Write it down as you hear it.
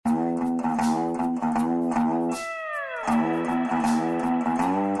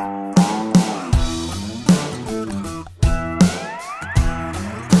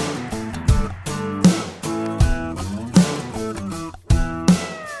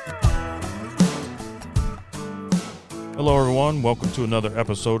Hello, everyone. Welcome to another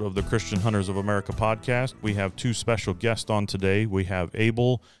episode of the Christian Hunters of America podcast. We have two special guests on today. We have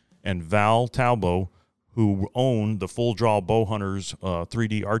Abel and Val Talbot, who own the Full Draw Bowhunters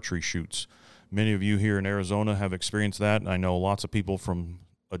 3D archery shoots. Many of you here in Arizona have experienced that, and I know lots of people from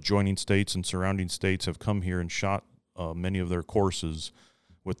adjoining states and surrounding states have come here and shot many of their courses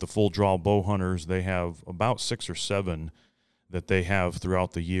with the Full Draw Bowhunters. They have about 6 or 7 that they have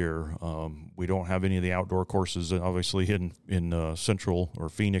throughout the year. We don't have any of the outdoor courses, obviously, in Central or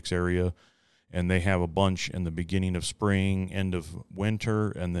Phoenix area, and they have a bunch in the beginning of spring, end of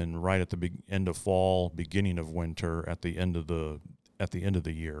winter, and then right at the end of fall, beginning of winter, at the end of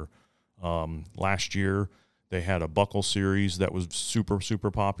the year. Last year, they had a buckle series that was super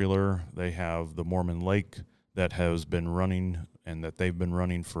popular. They have the Mormon Lake that has been running, and that they've been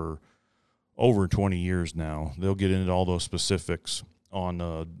running for over 20 years now. They'll get into all those specifics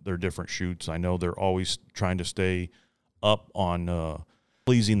on their different shoots. I know they're always trying to stay up on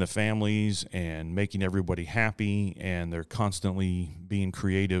pleasing the families and making everybody happy, and they're constantly being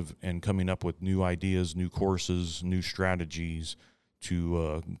creative and coming up with new ideas, new courses, new strategies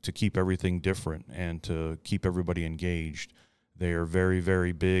to keep everything different and to keep everybody engaged. They are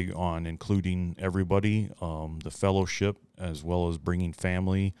very big on including everybody, the fellowship, as well as bringing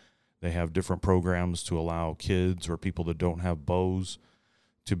family. They have different programs to allow kids or people that don't have bows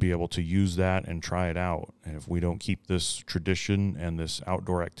to be able to use that and try it out. And if we don't keep this tradition and this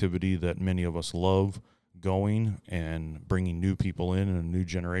outdoor activity that many of us love going and bringing new people in and a new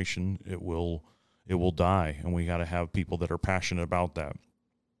generation, it will die. And we got to have people that are passionate about that.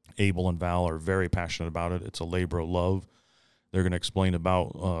 Abel and Val are very passionate about it. It's a labor of love. They're going to explain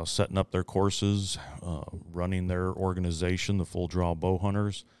about setting up their courses, running their organization, the Full Draw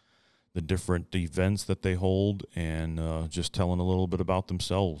Bowhunters, the different events that they hold, and just telling a little bit about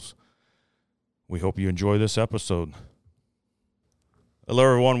themselves. We hope you enjoy this episode. Hello,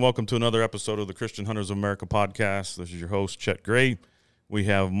 everyone. Welcome to another episode of the Christian Hunters of America podcast. This is your host, Chet Gray. We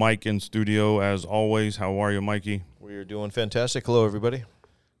have Mike in studio, as always. How are you, Mikey? We are doing fantastic. Hello, everybody.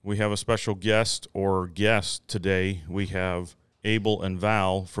 We have a special guest today. We have Abel and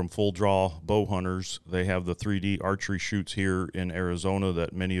Val from Full Draw Bowhunters. They have the 3D archery shoots here in Arizona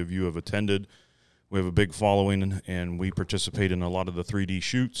that many of you have attended. We have a big following, and we participate in a lot of the 3D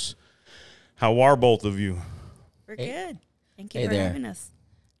shoots. How are both of you? We're good. Thank you for having us.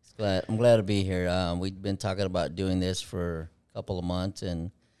 I'm glad to be here. We've been talking about doing this for a couple of months and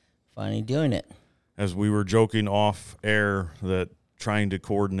finally doing it. As we were joking off air that trying to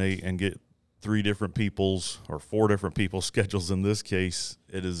coordinate and get 3 different people's or 4 different people's schedules in this case,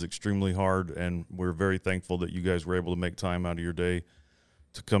 it is extremely hard, and we're very thankful that you guys were able to make time out of your day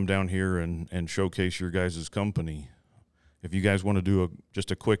to come down here and showcase your guys' company. If you guys want to do just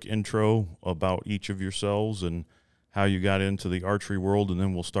a quick intro about each of yourselves and how you got into the archery world, and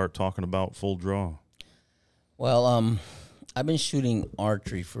then we'll start talking about Full Draw. Well, I've been shooting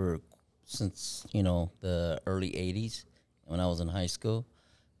archery since the early 80s when I was in high school.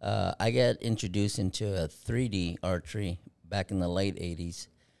 I got introduced into a 3D archery back in the late 80s.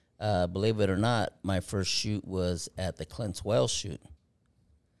 Believe it or not, my first shoot was at the Clint's Wells shoot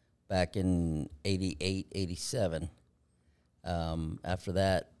back in 88, 87. After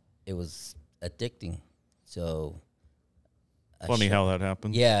that, it was addicting. So, funny how that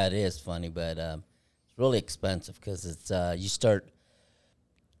happens. Yeah, it is funny, but it's really expensive because it's you start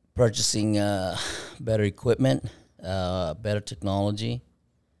purchasing better equipment, better technology.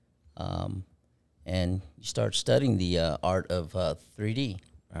 And you start studying the art of 3D.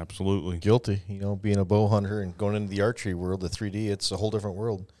 Absolutely. Guilty. Being a bow hunter and going into the archery world, the 3D, it's a whole different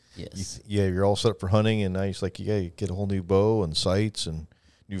world. Yes. You're all set up for hunting, and now it's like you get a whole new bow and sights and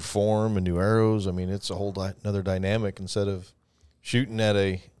new form and new arrows. I mean, it's a whole another dynamic instead of shooting at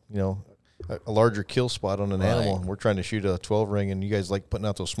a larger kill spot on an animal. And we're trying to shoot a 12 ring, and you guys like putting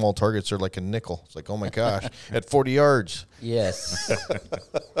out those small targets. They're like a nickel. It's like, oh my gosh, at 40 yards. Yes.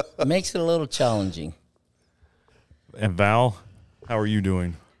 It makes it a little challenging. And Val, how are you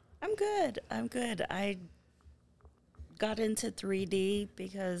doing? I'm good. I got into 3D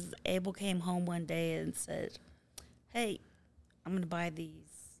because Abel came home one day and said, hey, I'm going to buy these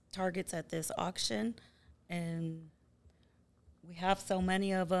targets at this auction, and we have so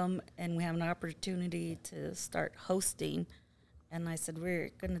many of them, and we have an opportunity to start hosting. And I said, we're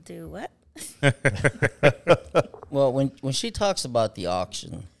going to do what? Well, when she talks about the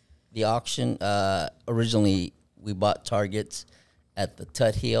auction, originally we bought targets at the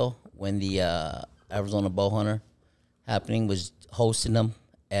Tut Hill when the Arizona Bowhunter happening was hosting them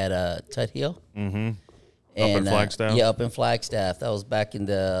at Tut Hill. Mm-hmm. And, up in Flagstaff? Yeah, up in Flagstaff. That was back in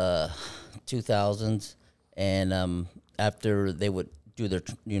the 2000s. And after they would do their,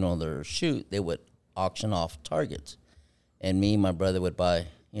 their shoot, they would auction off targets. And me and my brother would buy,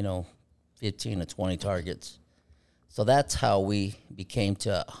 15 to 20 targets. So that's how we became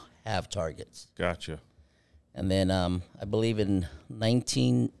to have targets. Gotcha. And then I believe in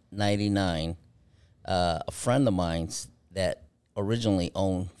 1999, a friend of mine that originally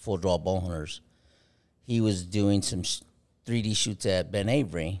owned Full Draw Bowhunters, he was doing some 3D shoots at Ben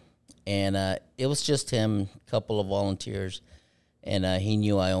Avery, and it was just him, a couple of volunteers, and he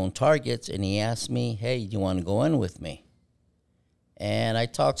knew I owned targets, and he asked me, hey, do you want to go in with me? And I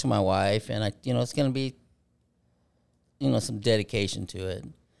talked to my wife, and it's going to be, some dedication to it.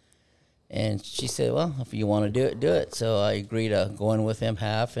 And she said, well, if you want to do it, do it. So I agreed to go in with him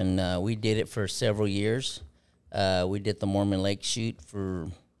half, and we did it for several years. We did the Mormon Lake shoot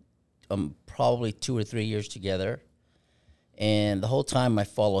for probably 2 or 3 years together. And the whole time I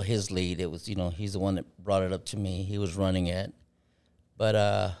followed his lead. It was, he's the one that brought it up to me. He was running it. But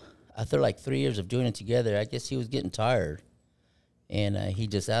after like 3 years of doing it together, I guess he was getting tired. And he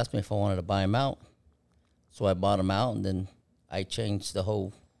just asked me if I wanted to buy him out. So I bought him out, and then I changed the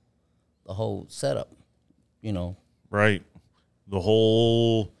whole setup, Right. The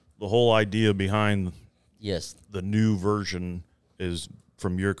whole idea behind Yes. the new version is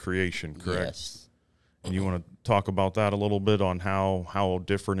from your creation, correct? Yes. And you want to talk about that a little bit on how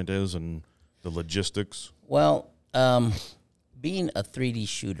different it is and the logistics? Well, being a 3D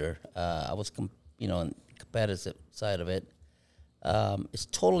shooter, I was, in the competitive side of it. It's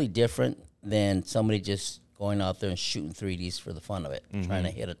totally different than somebody just going out there and shooting 3Ds for the fun of it, trying to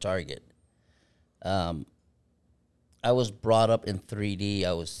hit a target. I was brought up in 3D.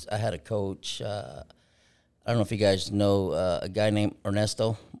 I had a coach. I don't know if you guys know a guy named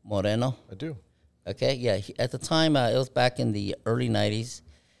Ernesto Moreno. I do. Okay, yeah. At the time, it was back in the early 90s.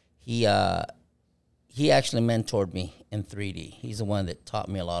 He actually mentored me in 3D. He's the one that taught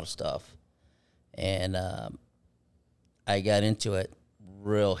me a lot of stuff. And I got into it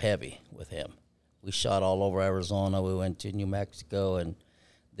real heavy with him. We shot all over Arizona. We went to New Mexico and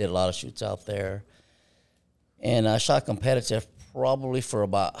did a lot of shoots out there. And I shot competitive probably for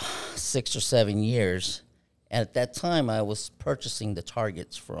about 6 or 7 years. And at that time, I was purchasing the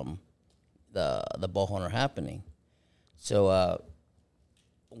targets from the Bowhunter Happening. So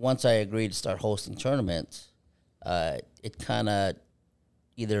once I agreed to start hosting tournaments, it kind of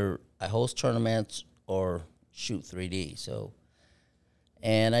either I host tournaments or shoot 3D. So,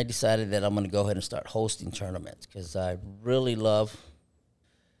 and I decided that I'm going to go ahead and start hosting tournaments because I really love,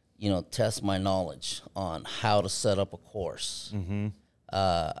 test my knowledge on how to set up a course. Mm-hmm.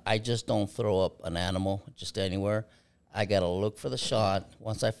 I just don't throw up an animal just anywhere. I got to look for the shot.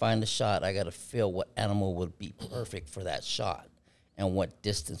 Once I find the shot, I got to feel what animal would be perfect for that shot and what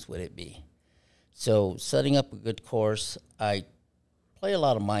distance would it be. So setting up a good course, I play a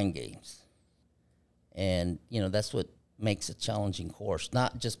lot of mind games. And, that's what makes a challenging course,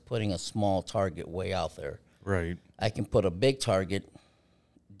 not just putting a small target way out there. Right. I can put a big target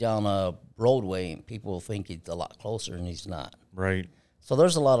down a roadway and people will think he's a lot closer and he's not. Right. So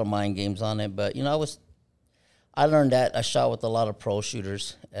there's a lot of mind games on it, but I learned that. I shot with a lot of pro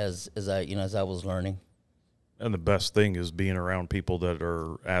shooters as I was learning. And the best thing is being around people that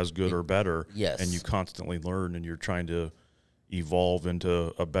are as good or better. Yes. And you constantly learn and you're trying to evolve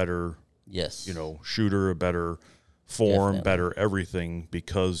into a better, Yes. shooter, a better form, Definitely. better everything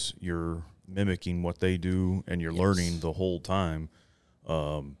because you're mimicking what they do and you're learning the whole time.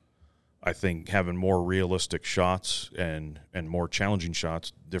 I think having more realistic shots and more challenging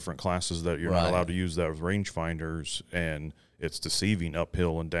shots, different classes that you're not allowed to use that with rangefinders, and it's deceiving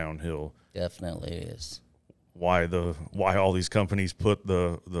uphill and downhill. Definitely is. Why all these companies put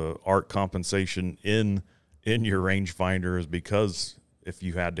the art compensation in your rangefinder is because if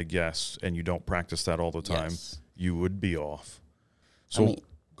you had to guess and you don't practice that all the time, you would be off. So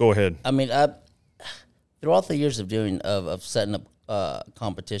go ahead. Throughout the years of setting up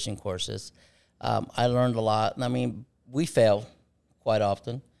competition courses, I learned a lot. And we fail quite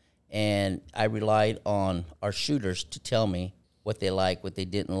often, and I relied on our shooters to tell me what they liked, what they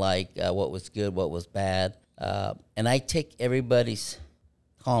didn't like, what was good, what was bad. And I take everybody's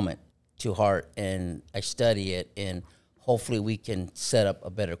comment to heart, and I study it, and hopefully we can set up a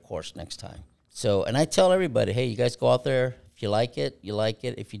better course next time. So, and I tell everybody, hey, you guys go out there. If you like it, you like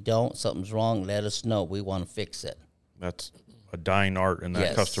it. If you don't, something's wrong, let us know. We want to fix it. That's a dying art in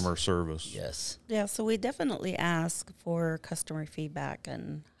that customer service. Yes. Yeah, so we definitely ask for customer feedback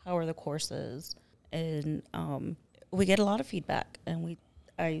and how are the courses. And we get a lot of feedback, and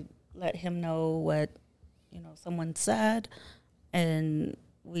I let him know what, someone said, and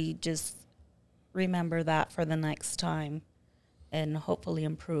we just remember that for the next time and hopefully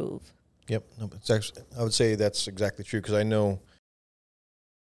improve. Yep. No, it's actually, I would say that's exactly true, because I know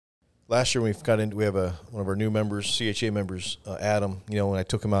last year we have one of our new members, CHA members, Adam. When I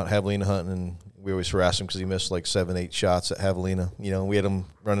took him out javelina hunting, and we always harassed him because he missed like 7-8 shots at javelina. We had him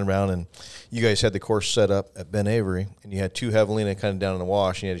running around, and you guys had the course set up at Ben Avery, and you had 2 javelina kind of down in the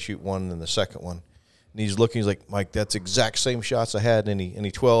wash, and you had to shoot one and then the second one. And he's looking, he's like, Mike, that's exact same shots I had. And he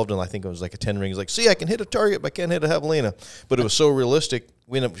 12'd, and I think it was like a 10 ring. He's like, see, I can hit a target, but I can't hit a javelina. But it was so realistic.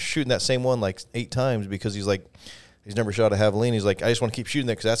 We ended up shooting that same one like 8 times, because he's like, he's never shot a javelina. He's like, I just want to keep shooting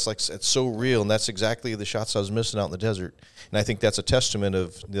that because it's so real, and that's exactly the shots I was missing out in the desert. And I think that's a testament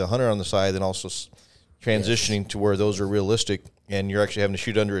of the hunter on the side, and also transitioning to where those are realistic, and you're actually having to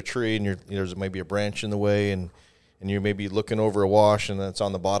shoot under a tree, and there's maybe a branch in the way, and you're maybe looking over a wash, and it's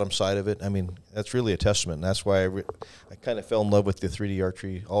on the bottom side of it. I mean, that's really a testament. And that's why I kind of fell in love with the 3D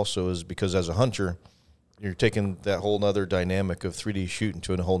archery also, is because as a hunter, you're taking that whole nother dynamic of 3D shooting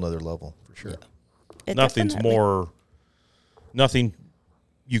to a whole nother level, for sure. Yeah. Nothing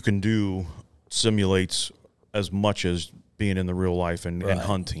you can do simulates as much as being in the real life and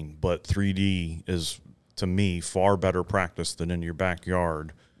hunting. But 3D is, to me, far better practice than in your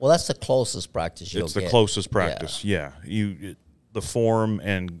backyard. Well, that's the closest practice you'll get. It's the closest practice, yeah. The form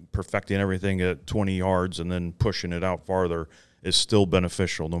and perfecting everything at 20 yards and then pushing it out farther is still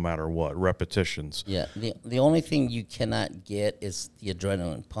beneficial no matter what. Repetitions. Yeah. The only thing you cannot get is the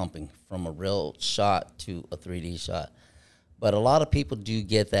adrenaline pumping from a real shot to a 3D shot. But a lot of people do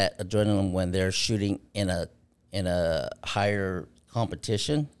get that adrenaline when they're shooting in a higher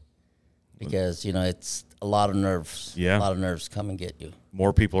competition, because it's a lot of nerves. Yeah. A lot of nerves come and get you.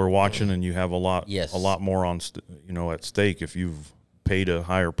 More people are watching, and you have a lot more on at stake if you've paid a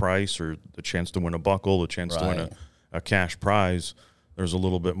higher price, or the chance to win a buckle, the chance to win a cash prize. There's a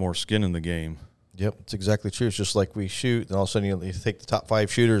little bit more skin in the game. Yep, it's exactly true. It's just like we shoot, and all of a sudden you take the top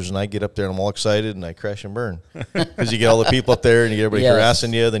 5 shooters, and I get up there and I'm all excited, and I crash and burn, because you get all the people up there and you get everybody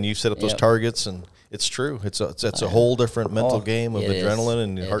harassing you. Then you set up those targets, and it's true. It's a whole different mental game of adrenaline,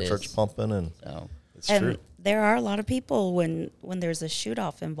 and your heart starts pumping, and it's true. There are a lot of people when there's a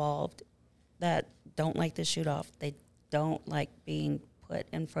shoot-off involved that don't like the shoot-off. They don't like being put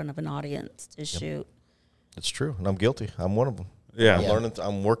in front of an audience to shoot. It's true, and I'm guilty. I'm one of them. Yeah. I'm learning.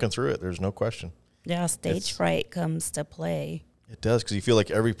 I'm working through it. There's no question. Yeah, stage fright comes to play. It does, because you feel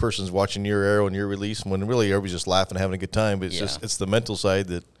like every person's watching your arrow and your release, when really everybody's just laughing, having a good time. But it's the mental side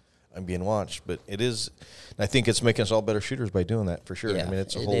that I'm being watched. But it is, and I think it's making us all better shooters by doing that, for sure. Yeah, I mean,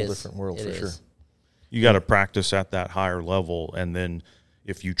 it's a whole different world, for sure. You got to practice at that higher level, and then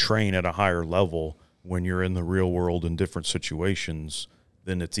if you train at a higher level, when you're in the real world in different situations,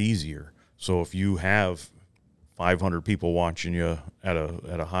 then it's easier. So if you have 500 people watching you at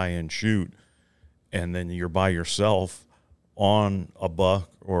a high-end shoot, and then you're by yourself on a buck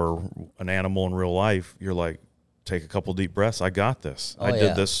or an animal in real life, you're like, take a couple deep breaths. I got this. I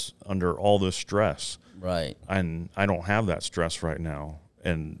did this under all this stress. Right. And I don't have that stress right now.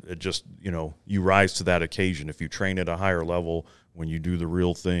 And it just, you rise to that occasion. If you train at a higher level, when you do the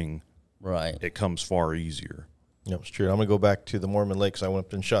real thing, it comes far easier. No, it's true. I'm going to go back to the Mormon Lakes. I went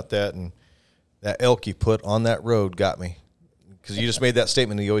up and shot that, and that elk you put on that road got me. Because you just made that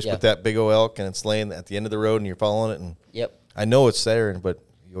statement, and you always put that big old elk, and it's laying at the end of the road, and you're following it. And I know it's there, but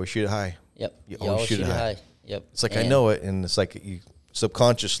you always shoot it high. You always shoot it high. Yep. It's like, I know it, and it's like you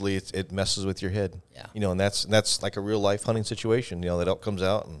subconsciously it messes with your head. And that's like a real life hunting situation. That elk comes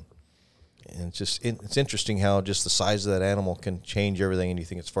out, and it's just it's interesting how just the size of that animal can change everything, and you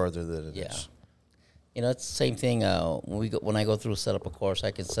think it's farther than it is. It's the same thing. When I go through set up a course,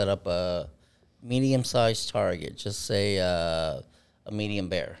 I can set up a medium-sized target, just say a medium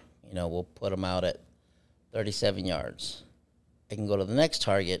bear. We'll put them out at 37 yards. I can go to the next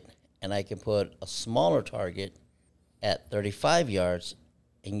target, and I can put a smaller target at 35 yards,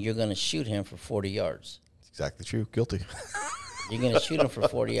 and you're going to shoot him for 40 yards. That's exactly true. Guilty. You're going to shoot him for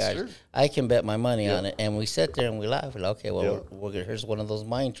 40 yards. True. I can bet my money on it. And we sit there and we laugh. We're like, okay, well, here's one of those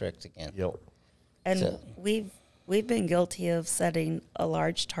mind tricks again. And we've been guilty of setting a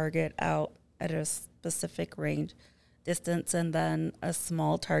large target out at a specific range distance, and then a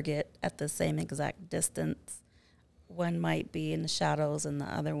small target at the same exact distance. One might be in the shadows and the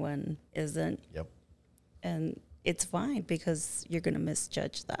other one isn't. And it's fine, because you're going to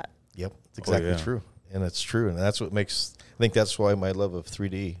misjudge that. It's exactly true. And it's true. And that's what makes, I think that's why my love of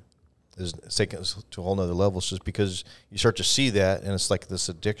 3D is taking us to a whole nother level. It's just because you start to see that, and it's like this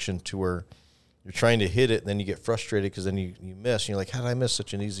addiction to where you're trying to hit it, and then you get frustrated because then you miss, and you're like, how did I miss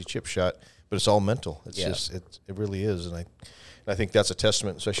such an easy chip shot? But it's all mental. It's just, it really is. And I think that's a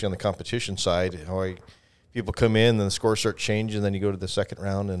testament, especially on the competition side, people come in, then the scores start changing, and then you go to the second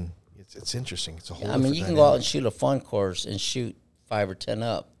round, and it's interesting. It's a whole. I mean, you can go out and shoot a fun course and shoot 5 or 10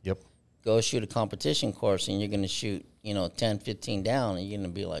 up. Yep. Go shoot a competition course and you're going to shoot, 10, 15 down, and you're going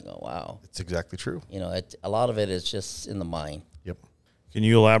to be like, oh, wow. It's exactly true. A lot of it is just in the mind. Yep. Can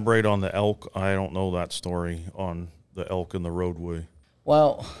you elaborate on the elk? I don't know that story on the elk in the roadway.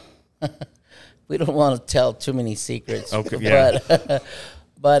 Well, we don't want to tell too many secrets. Okay, yeah.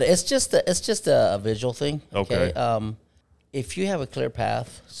 But it's just a visual thing. Okay. If you have a clear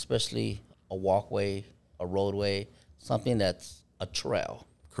path, especially a walkway, a roadway, something that's a trail.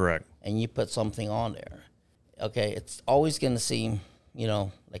 Correct. And you put something on there, okay, it's always going to seem,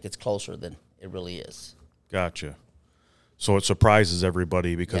 like it's closer than it really is. Gotcha. So it surprises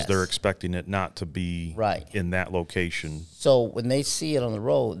everybody because Yes. they're expecting it not to be Right. in that location. So when they see it on the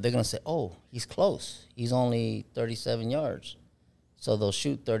road, they're going to say, oh, he's close. He's only 37 yards. So they'll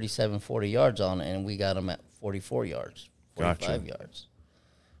shoot 37, 40 yards on it, and we got him at 44 yards, 45 Gotcha. yards.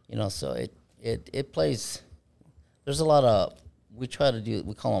 So it plays. There's a lot of, we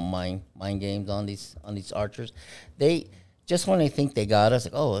call them mind games on these archers. They, just when they think they got us,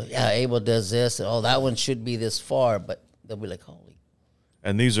 like, oh, yeah, Abel does this, and, oh, that one should be this far, but they'll be like, holy.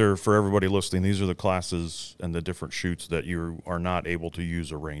 And these are, for everybody listening, these are the classes and the different shoots that you are not able to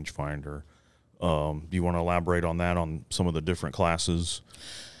use a rangefinder. Do you want to elaborate on that, on some of the different classes?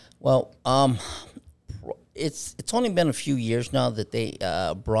 Well, it's only been a few years now that they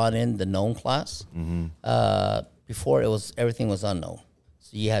brought in the known class. Mm-hmm. Before everything was unknown, so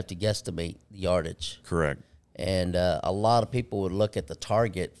you have to guesstimate the yardage. Correct. And a lot of people would look at the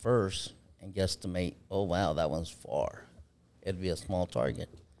target first and guesstimate, oh, wow, that one's far. It'd be a small target.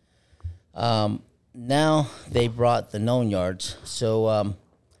 Now they brought the known yards, so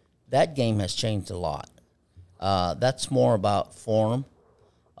that game has changed a lot. That's more about form,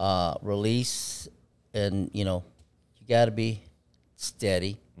 release, and, you got to be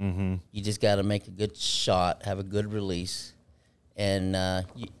steady. Mm-hmm. You just got to make a good shot, have a good release, and,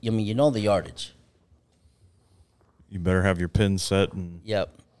 you know the yardage. You better have your pin set, and Yep.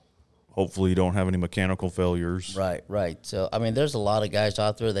 hopefully you don't have any mechanical failures. Right. So, there's a lot of guys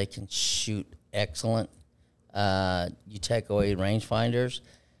out there that can shoot excellent. You take away rangefinders,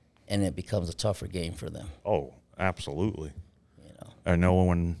 and it becomes a tougher game for them. Oh, absolutely. I know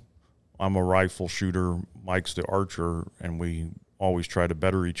when I'm a rifle shooter, Mike's the archer, and we always try to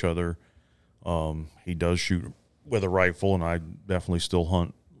better each other. He does shoot with a rifle, and I definitely still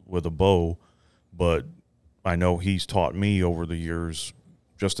hunt with a bow, but I know he's taught me over the years,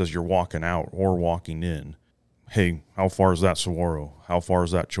 just as you're walking out or walking in, hey, how far is that saguaro? How far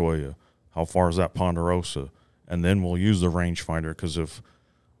is that cholla? How far is that ponderosa? And then we'll use the rangefinder, because if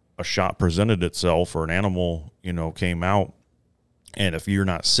a shot presented itself or an animal, came out, and if you're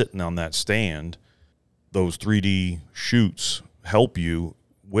not sitting on that stand, those 3D shoots help you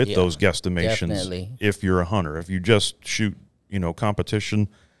with those guesstimations. Definitely. If you're a hunter. If you just shoot, competition,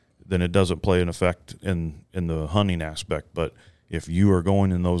 then it doesn't play an effect in the hunting aspect. But if you are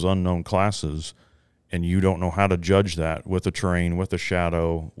going in those unknown classes and you don't know how to judge that with the terrain, with the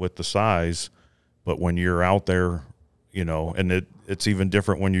shadow, with the size, but when you're out there, and it's even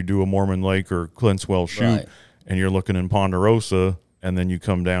different when you do a Mormon Lake or Clintswell shoot, Right. and you're looking in Ponderosa, and then you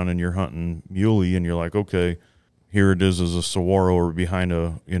come down and you're hunting muley, and you're like, okay, here it is as a saguaro or behind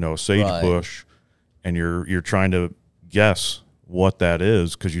a sage Right. bush, and you're trying to guess what that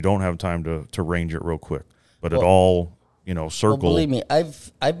is, because you don't have time to range it real quick. But it all circle. Well, believe me,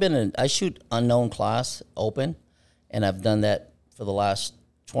 I shoot unknown class open, and I've done that for the last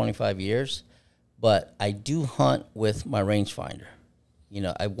 25 years. But I do hunt with my rangefinder.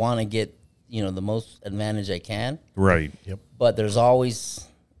 I want to get the most advantage I can. Right. Yep. But there's always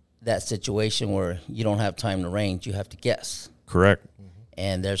that situation where you don't have time to range. You have to guess. Correct.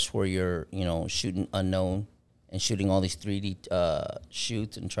 And that's where you're, shooting unknown and shooting all these 3D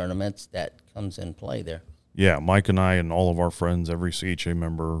shoots and tournaments that comes in play there. Yeah, Mike and I and all of our friends, every CHA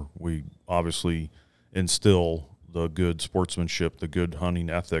member, we obviously instill the good sportsmanship, the good hunting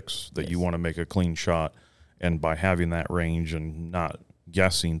ethics that you want to make a clean shot. And by having that range and not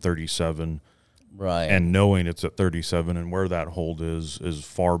guessing 37, right, and knowing it's at 37 and where that hold is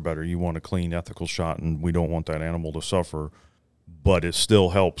far better. You want a clean, ethical shot, and we don't want that animal to suffer. But it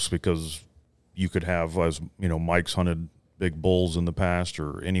still helps, because you could have, as Mike's hunted big bulls in the past,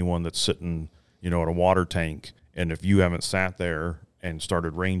 or anyone that's sitting, at a water tank, and if you haven't sat there and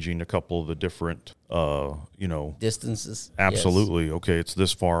started ranging a couple of the different, distances. absolutely, yes. Okay, it's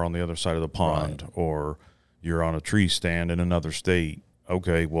this far on the other side of the pond, Right. or you're on a tree stand in another state.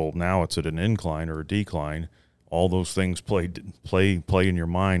 Okay, well, now it's at an incline or a decline. all those things play in your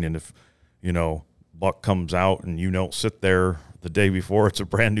mind. And if, you know, buck comes out and you don't sit there the day before, it's a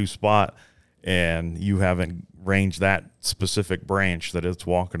brand new spot, and you haven't ranged that specific branch that it's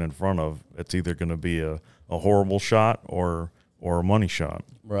walking in front of, it's either going to be a horrible shot or a money shot.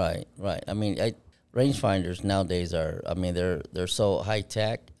 Right. I mean, rangefinders nowadays they're so high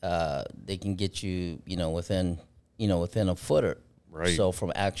tech. They can get you, within a footer. Right. So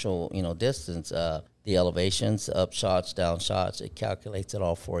from actual, distance, the elevations, up shots, down shots, it calculates it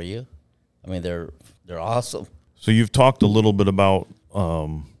all for you. I mean, they're awesome. So you've talked a little bit about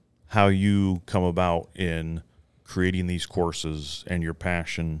how you come about in creating these courses and your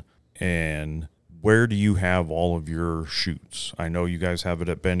passion, and where do you have all of your shoots? I know you guys have it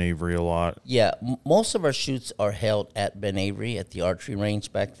at Ben Avery a lot. Yeah, most of our shoots are held at Ben Avery at the archery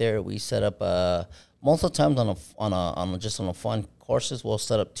range back there. We set up most of the times on a fun courses. We'll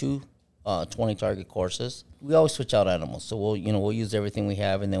set up two 20 target courses. We always switch out animals, so we'll use everything we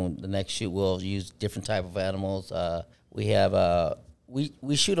have, and then the next shoot we'll use different type of animals. We have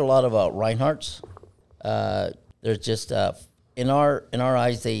we shoot a lot of Reinhardts. They're just in our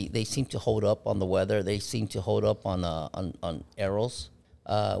eyes, they seem to hold up on the weather. They seem to hold up on arrows.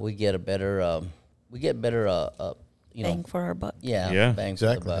 We get better bang for our buck. Yeah, bang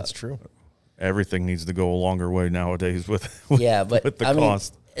exactly. for the buck. That's true. Everything needs to go a longer way nowadays with but the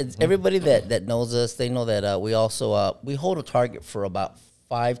cost. It's everybody that knows us, they know that we also we hold a target for about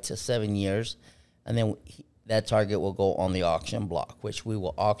 5 to 7 years, and then that target will go on the auction block, which we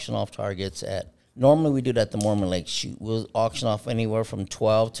will auction off targets at. Normally, we do that at the Mormon Lake shoot. We'll auction off anywhere from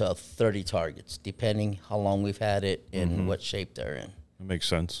 12 to 30 targets, depending how long we've had it and what shape they're in. That makes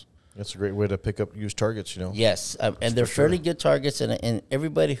sense. That's a great way to pick up used targets, Yes, and they're fairly good targets, and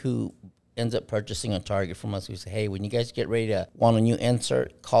everybody who ends up purchasing a target from us, we say, hey, when you guys get ready to want a new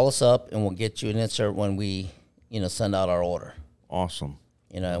insert, call us up, and we'll get you an insert when we, send out our order. Awesome.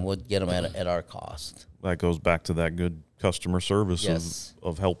 And we'll get them at our cost. That goes back to that good customer service Yes.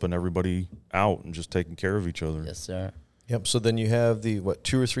 of helping everybody out and just taking care of each other. Yes, sir. Yep. So then you have the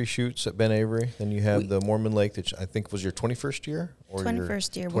 2 or 3 shoots at Ben Avery. Then you have the Mormon Lake that I think was your 21st year, or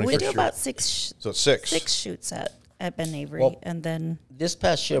 21st year. 21st Well, we do year. about six So it's 6. shoots at Ben Avery, Well, and then This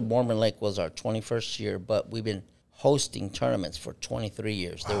past year, Mormon Lake was our 21st year, but we've been hosting tournaments for 23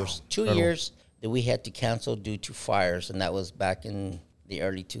 years. There was 2 years that we had to cancel due to fires, and that was back in the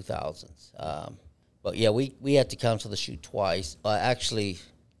early 2000s. But yeah, we had to cancel the shoot twice. Actually,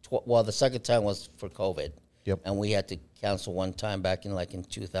 the second time was for COVID. Yep. And we had to cancel one time back in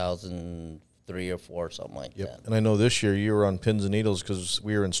 2003 or 4, something like that. And I know this year you were on pins and needles because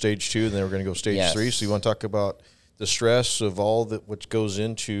we were in stage 2, and then we're going to go stage Yes. 3. So you want to talk about the stress of all that which goes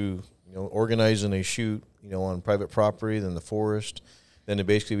into organizing a shoot, on private property, then the forest, then to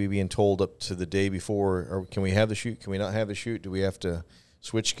basically be being told up to the day before, or can we have the shoot? Can we not have the shoot? Do we have to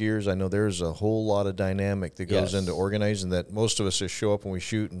switch gears? I know there's a whole lot of dynamic that goes Yes. into organizing that. Most of us just show up when we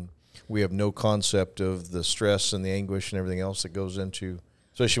shoot, and we have no concept of the stress and the anguish and everything else that goes into,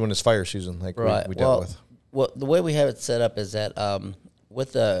 especially when it's fire season, like Right. we dealt with. Well, the way we have it set up is that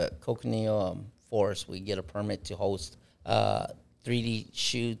with the Coconino Forest, we get a permit to host 3D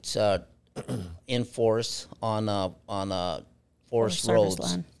shoots in forest on forest Forest Service roads.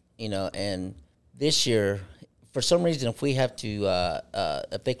 land. And this year, for some reason, if we have to,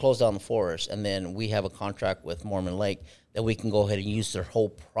 if they close down the forest, and then we have a contract with Mormon Lake, that we can go ahead and use their whole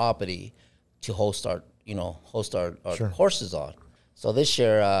property to host our courses on. So this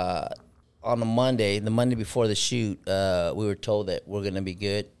year, on the Monday before the shoot, we were told that we're going to be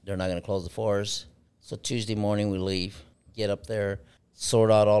good. They're not going to close the forest. So Tuesday morning we leave, get up there,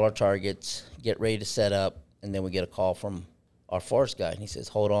 sort out all our targets, get ready to set up, and then we get a call from our forest guy, and he says,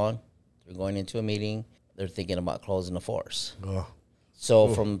 hold on, they're going into a meeting. They're thinking about closing the forest. Oh.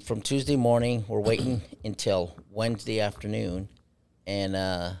 So from Tuesday morning, we're waiting until Wednesday afternoon, and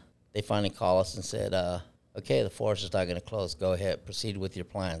they finally call us and said, okay, the forest is not going to close. Go ahead, proceed with your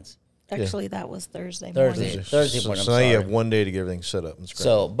plans. actually that was Thursday Thursday. morning. Thursday So, morning, so I'm now you sorry. have one day to get everything set up. And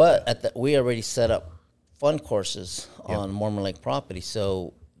So, but we already set up fun courses on Mormon Lake property.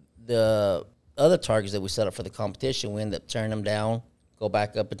 So the other targets that we set up for the competition, we end up tearing them down, go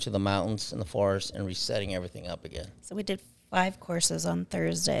back up into the mountains and the forest, and resetting everything up again. So we did 5 courses on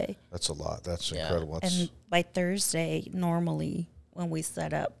Thursday. that's a lot. That's Yeah. incredible. That's, And by Thursday, normally when we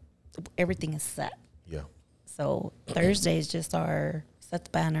set up, everything is set. yeah. So Thursday is just our set the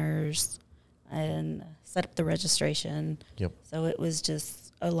banners and set up the registration. Yep. So it was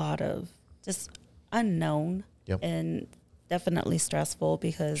just a lot of just unknown Yep. and definitely stressful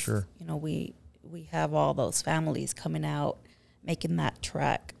because Sure. we have all those families coming out making that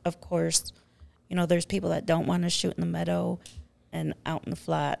trek. Of course, there's people that don't want to shoot in the meadow and out in the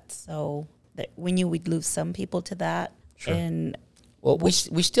flat. So that we knew we'd lose some people to that. Sure. And Well, we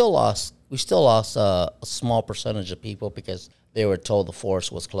still lost a small percentage of people because they were told the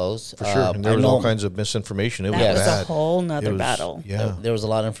forest was closed. For sure. And there was all kinds of misinformation. It was that was bad. a whole nother battle. Yeah. There was a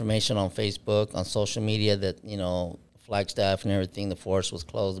lot of information on Facebook, on social media that, Flagstaff and everything, the forest was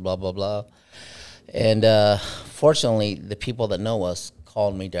closed, blah, blah, blah. And fortunately, the people that know us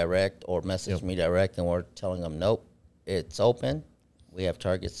called me direct or messaged me direct, and we're telling them, nope, it's open. We have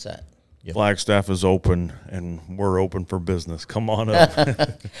targets set. Yep. Flagstaff is open, and we're open for business. Come on up.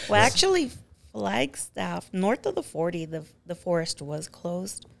 Well, actually, Flagstaff, north of the 40, the forest was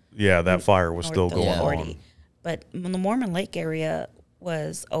closed. Yeah, that fire was North still of going 40. on. But the Mormon Lake area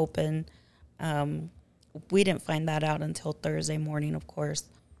was open. We didn't find that out until Thursday morning, of course.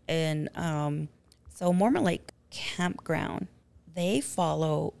 And so Mormon Lake Campground, they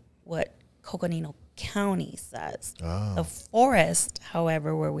follow what Coconino County says. Oh. The forest,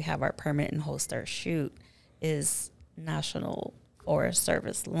 however, where we have our permit and host our shoot, is National Forest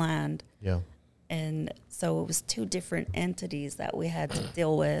Service land. Yeah. And so it was two different entities that we had to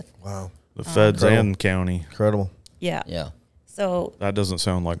deal with. Wow. The feds and county. Incredible. Yeah. Yeah. So That doesn't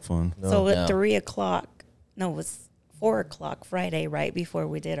sound like fun. So at No. 3 o'clock, no, it was 4 o'clock Friday, right before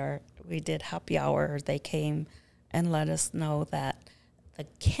we did happy hour. They came and let us know that the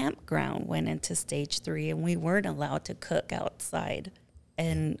campground went into stage 3 and we weren't allowed to cook outside.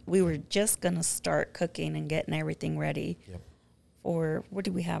 And we were just going to start cooking and getting everything ready for, what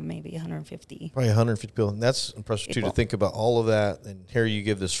do we have, maybe 150? Probably 150 people. And that's impressive, too, to People. think about all of that. And here you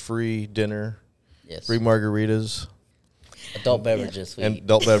give this free dinner, Yes. free margaritas, Adult beverages. and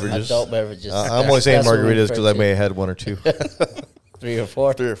adult beverages. Adult beverages. I'm only saying That's what we margaritas because I refer may to. have had one or two. 3 or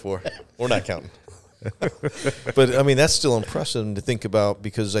 4. 3 or 4. We're not counting. But, I mean, that's still impressive to think about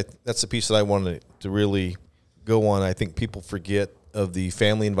because that's the piece that I wanted to really go on. I think people forget of the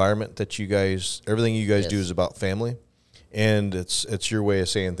family environment that you guys, everything you guys do Yes. is about family. And it's your way of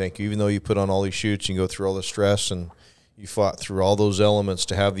saying thank you. Even though you put on all these shoots and go through all the stress and you fought through all those elements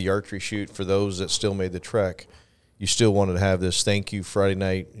to have the archery shoot for those that still made the trek, you still wanted to have this thank you Friday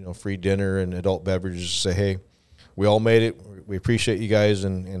night, free dinner and adult beverages to say, hey, we all made it. We appreciate you guys,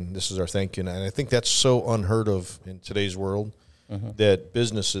 and this is our thank you. And I think that's so unheard of in today's world that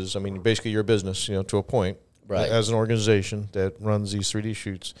businesses, I mean, basically you're a business, to a point, Right. as an organization that runs these 3D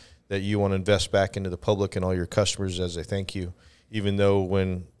shoots, that you want to invest back into the public and all your customers as a thank you, even though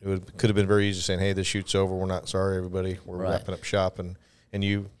when could have been very easy saying, hey, this shoot's over. We're not sorry, everybody. We're Right. wrapping up shop. And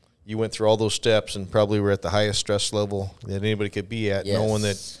you went through all those steps and probably were at the highest stress level that anybody could be at, Yes. knowing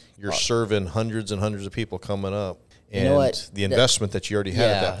that you're serving hundreds and hundreds of people coming up. And You know what? the investment that you already had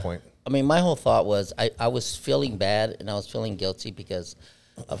at that point. I mean, my whole thought was I was feeling bad and I was feeling guilty because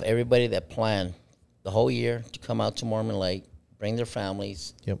of everybody that planned the whole year to come out to Mormon Lake, bring their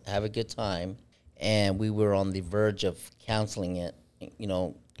families, Yep. have a good time. And we were on the verge of canceling it,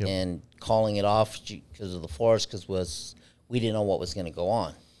 and calling it off because of the forest because we didn't know what was going to go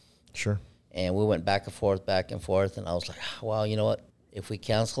on. Sure. And we went back and forth. And I was like, well, you know what? If we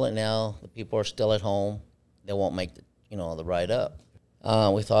cancel it now, the people are still at home. They won't make the ride up.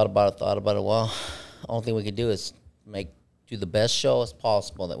 We thought about it. Well, the only thing we could do is do the best show as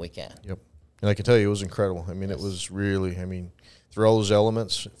possible that we can. Yep. And I can tell you it was incredible. I mean, it was really, through all those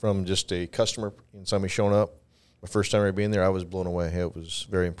elements from just a customer and somebody showing up, my first time ever being there, I was blown away. It was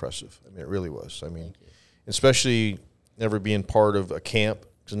very impressive. I mean, it really was. I mean, especially never being part of a camp,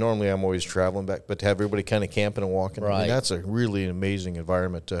 because normally I'm always traveling back, but to have everybody kind of camping and walking, I Right. mean, that's a really amazing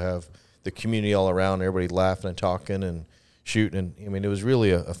environment to have the community all around, everybody laughing and talking and shooting. And, I mean, it was really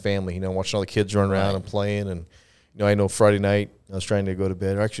a family, watching all the kids run around Right. and playing. And, I know Friday night, I was trying to go to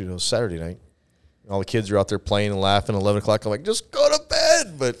bed, or actually it was Saturday night. All the kids are out there playing and laughing. 11 o'clock, I'm like, just go to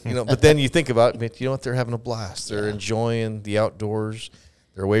bed. But but then you think about it, you know what? They're having a blast. They're enjoying the outdoors.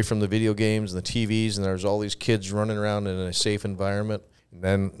 They're away from the video games and the TVs, and there's all these kids running around in a safe environment.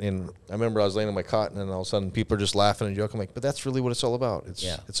 And I remember I was laying on my cot, and then all of a sudden people are just laughing and joking. I'm like, but that's really what it's all about.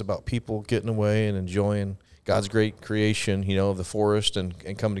 It's about people getting away and enjoying God's great creation, of the forest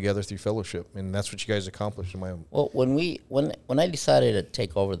and come together through fellowship. And that's what you guys accomplished in my own. Well, when I decided to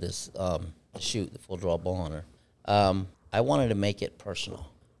take over this shoot, the Full Draw Bowhunter, I wanted to make it personal.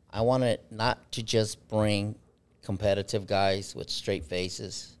 I wanted not to just bring competitive guys with straight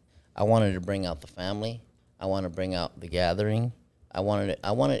faces. I wanted to bring out the family. I wanted to bring out the gathering. I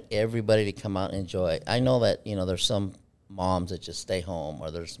wanted everybody to come out and enjoy. I know that there's some moms that just stay home,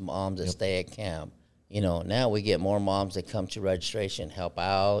 or there's moms that stay at camp. Now we get more moms that come to registration, help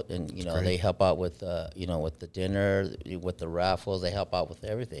out, and they help out with with the dinner, with the raffles. They help out with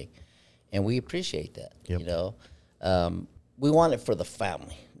everything. and we appreciate that. Yep. You know, we want it for the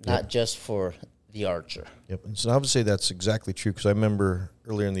family, not just for the archer. Yep. And so I would say that's exactly true, because I remember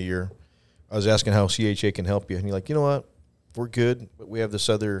earlier in the year, I was asking how CHA can help you, and you're like, you know what, we're good, but we have this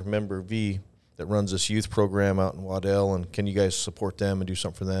other member, V, that runs this youth program out in Waddell, and can you guys support them and do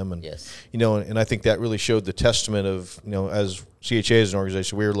something for them? And Yes. you know, and I think that really showed the testament of, you know, as CHA as an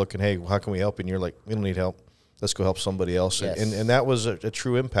organization, we were looking, hey, how can we help? And you're like, we don't need help. Let's go help somebody else. Yes. And that was a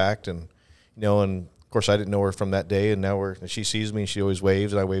true impact. And, you know, and of course I didn't know her from that day, and now she sees me and she always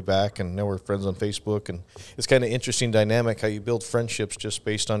waves and I wave back, and now we're friends on Facebook. And it's kind of interesting dynamic how you build friendships just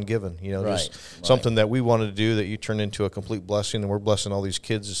based on giving, you know, just something that we wanted to do that you turn into a complete blessing. And we're blessing all these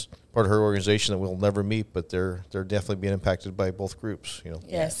kids as part of her organization that we'll never meet, but they're definitely being impacted by both groups, you know.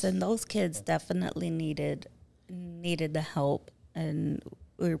 Yes, and those kids definitely needed the help, and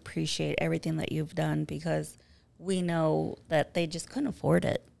we appreciate everything that you've done, because we know that they just couldn't afford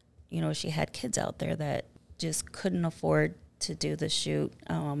it. You know, she had kids out there that just couldn't afford to do the shoot,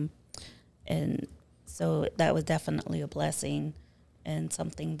 and so that was definitely a blessing, and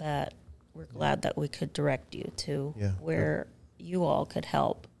something that we're glad that we could direct you to where you all could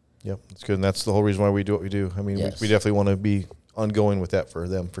help. Yep, that's good, and that's the whole reason why we do what we do. I mean, we definitely want to be ongoing with that for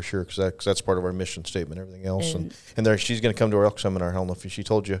them, for sure, because that's part of our mission statement, everything else. And there, she's going to come to our elk seminar. I don't know if she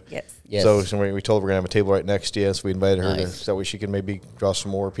told you. Yes. So we told her we're going to have a table right next to you, so we invited her Nice. so that way she can maybe draw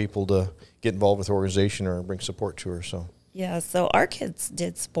some more people to get involved with the organization or bring support to her. So yeah, so our kids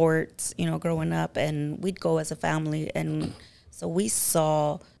did sports, you know, growing up, and we'd go as a family, and so we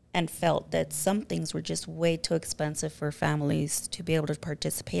saw and felt that some things were just way too expensive for families to be able to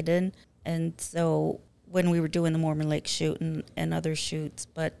participate in. And so when we were doing the Mormon Lake shoot and other shoots,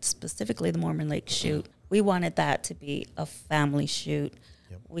 but specifically the Mormon Lake shoot, we wanted that to be a family shoot.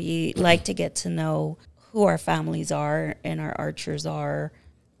 Yep. We like to get to know who our families are and our archers are,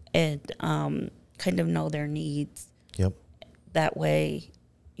 and kind of know their needs. Yep. That way,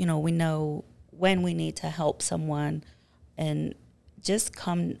 you know, we know when we need to help someone, and just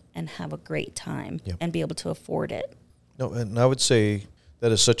come and have a great time and be able to afford it. No, and I would say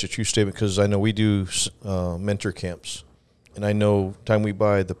that is such a true statement, because I know we do mentor camps, and I know time we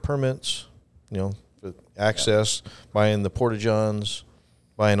buy the permits, you know, the access, buying the porta-johns,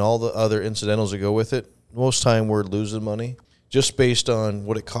 buying all the other incidentals that go with it, most time we're losing money just based on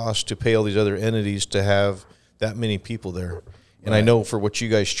what it costs to pay all these other entities to have that many people there. And I know for what you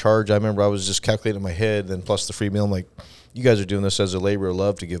guys charge, I remember I was just calculating in my head, then plus the free meal, I'm like, you guys are doing this as a labor of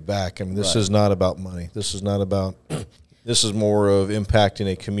love to give back. I mean, this is not about money. This is not about, this is more of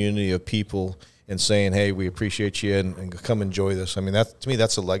impacting a community of people and saying, hey, we appreciate you, and come enjoy this. I mean, that to me,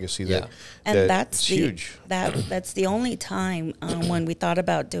 that's a legacy that's huge. That's the only time when we thought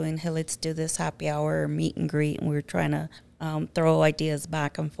about doing, hey, let's do this happy hour or meet and greet, and we were trying to throw ideas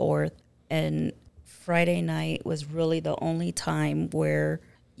back and forth. And Friday night was really the only time where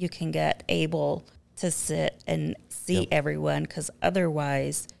you can get able to sit and see everyone, because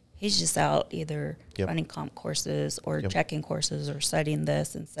otherwise he's just out either running comp courses or checking courses or studying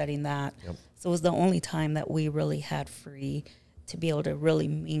this and studying that. So it was the only time that we really had free to be able to really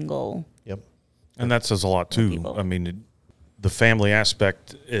mingle. And that says a lot too. People. I mean, the family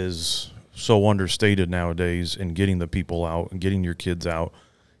aspect is so understated nowadays in getting the people out and getting your kids out.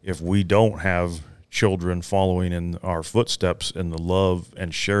 If we don't have children following in our footsteps in the love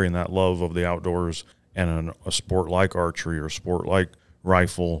and sharing that love of the outdoors and a sport like archery or sport like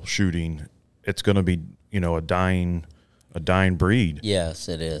rifle shooting, it's going to be, you know, a dying breed. Yes,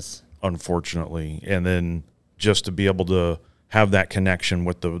 it is, unfortunately. And then just to be able to have that connection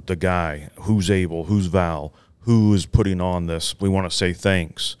with the guy who's able, who's Val, who is putting on this, we want to say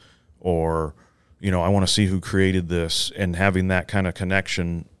thanks, or, you know, I want to see who created this, and having that kind of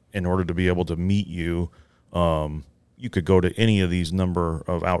connection in order to be able to meet you. You could go to any of these number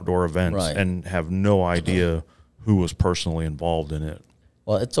of outdoor events and have no idea who was personally involved in it.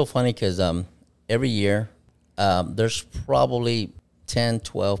 Well, it's so funny because every year there's probably 10,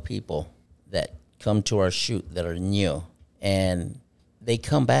 12 people that come to our shoot that are new, and they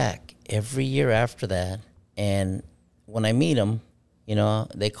come back every year after that. And when I meet them, you know,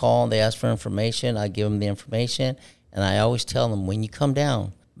 they call and they ask for information. I give them the information, and I always tell them, when you come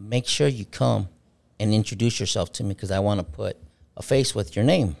down, make sure you come and introduce yourself to me, because I want to put a face with your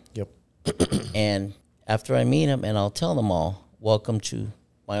name. And after I meet them, and I'll tell them all, welcome to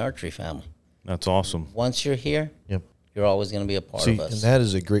my archery family. That's awesome. Once you're here, you're always going to be a part of us. And that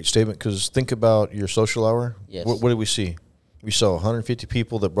is a great statement, because think about your social hour. Yes. What did we see? We saw 150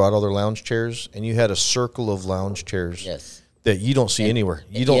 people that brought all their lounge chairs, and you had a circle of lounge chairs. That you don't see anywhere.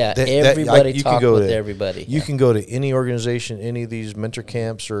 You don't. Everybody talk with everybody. You can go to any organization, any of these mentor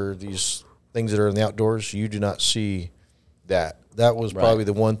camps or these things that are in the outdoors, you do not see that. That was probably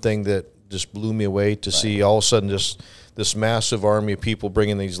the one thing that just blew me away to see all of a sudden just this massive army of people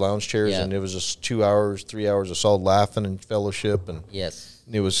bringing these lounge chairs, and it was just 2 hours, 3 hours of solid laughing and fellowship, and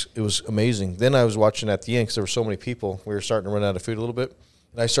it was amazing. Then I was watching at the end because there were so many people. We were starting to run out of food a little bit,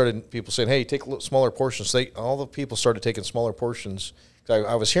 and I started people saying, "Hey, take smaller portions." All the people started taking smaller portions.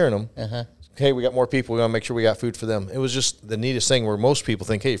 I was hearing them. Hey, we got more people. We want to make sure we got food for them. It was just the neatest thing where most people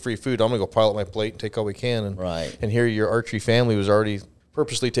think, hey, free food, I'm going to go pile up my plate and take all we can. And here your archery family was already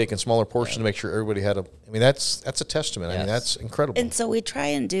purposely taking smaller portions to make sure everybody had that's a testament. I mean, that's incredible. And so we try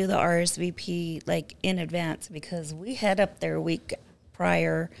and do the RSVP like in advance because we head up there a week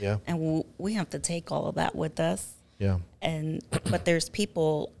prior and we have to take all of that with us. Yeah. But there's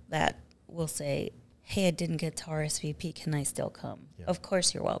people that will say, hey, I didn't get to RSVP. Can I still come? Yeah. Of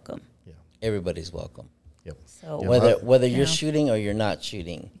course you're welcome. Yeah. Everybody's welcome. Yep. So whether you're shooting or you're not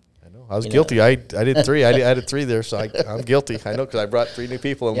shooting. I know. I was guilty. I did 3. I did 3 there, so I'm guilty. I know because I brought 3 new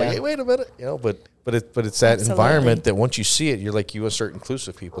people. I'm like, hey, wait a minute. But it's that environment that once you see it, you're like, you want to start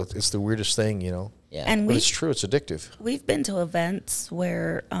inclusive people. It's the weirdest thing, Yeah. And but it's true. It's addictive. We've been to events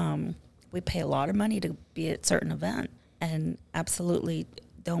where we pay a lot of money to be at a certain event and absolutely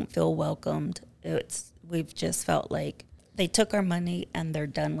don't feel welcomed. We've just felt like they took our money and they're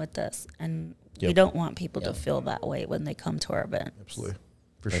done with us, and we don't want people to feel that way when they come to our event. Absolutely,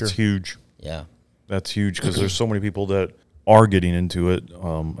 That's huge. Yeah, that's huge because there's so many people that are getting into it.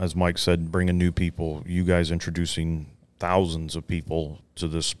 As Mike said, bringing new people. You guys introducing thousands of people to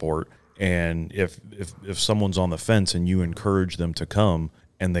this sport, and if someone's on the fence and you encourage them to come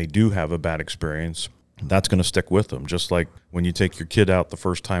and they do have a bad experience, that's going to stick with them. Just like when you take your kid out the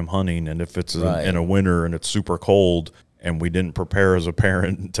first time hunting, and if it's in a winter and it's super cold and we didn't prepare as a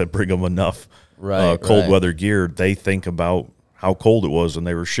parent to bring them enough cold weather gear, they think about how cold it was and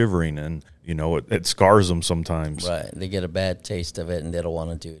they were shivering, and it scars them sometimes. Right. They get a bad taste of it and they don't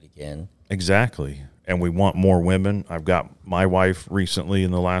want to do it again. Exactly. And we want more women. I've got my wife recently in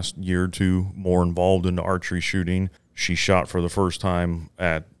the last year or two more involved in archery shooting. She shot for the first time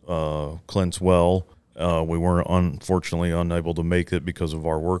at Clint's Well. We weren't unfortunately unable to make it because of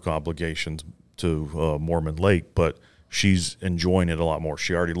our work obligations to Mormon Lake, but she's enjoying it a lot more.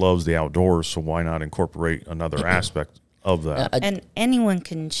 She already loves the outdoors, so why not incorporate another aspect of that? And anyone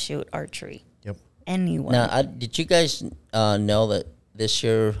can shoot archery. Yep. Anyone. Now, did you guys know that this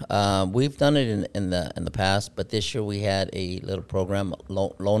year we've done it in the past, but this year we had a little program,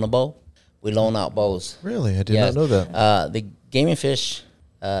 Loan a Bow. We loan out bows. Really, I did not know that. The Game and Fish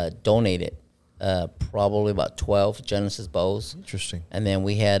donated probably about 12 Genesis bows. Interesting. And then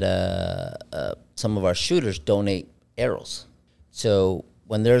we had some of our shooters donate arrows. So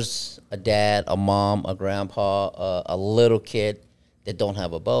when there's a dad, a mom, a grandpa, a little kid that don't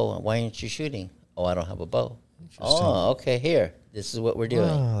have a bow, why aren't you shooting? Oh, I don't have a bow. Oh, okay, here. This is what we're doing.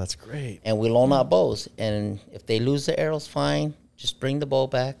 Oh, that's great. And we loan out bows. And if they lose the arrows, fine. Just bring the bow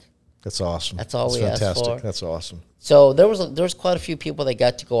back. That's awesome. That's all we asked for. That's awesome. So there was quite a few people that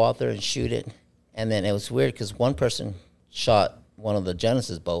got to go out there and shoot it. And then it was weird because one person shot one of the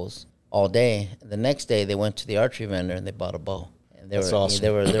Genesis bows all day. The next day they went to the archery vendor and they bought a bow. And That's awesome.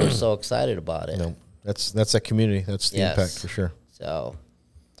 They were so excited about it. No, that's that community. That's the impact for sure. So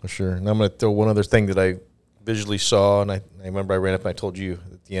for sure. And I'm going to throw one other thing that I visually saw, and I remember I ran up and I told you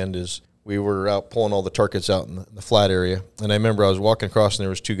at the end is we were out pulling all the targets out in the flat area. And I remember I was walking across and there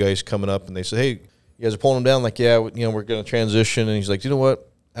was 2 guys coming up and they said, hey, you guys are pulling them down? Like, yeah, we're going to transition. And he's like, you know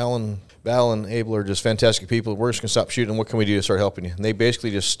what? Val and Abel are just fantastic people. We're just going to stop shooting. What can we do to start helping you? And they basically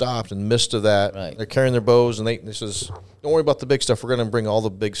just stopped in the midst of that. Right. They're carrying their bows, and they says, don't worry about the big stuff. We're going to bring all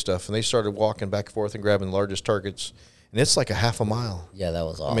the big stuff. And they started walking back and forth and grabbing the largest targets. And it's like a half a mile. yeah, that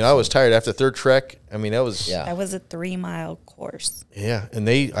was awesome. I mean, I was tired after the third trek. I mean, that was That was a 3-mile course. Yeah, and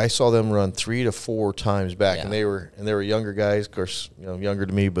I saw them run 3 to 4 times back, and they were younger guys, of course, younger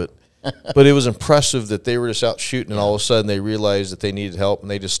to me, but it was impressive that they were just out shooting, and all of a sudden they realized that they needed help, and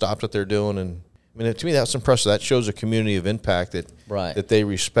they just stopped what they're doing. And I mean, to me, that's impressive. That shows a community of impact that they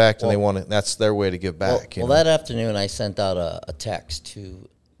respect, and they want to. That's their way to give back. Well, that afternoon I sent out a text to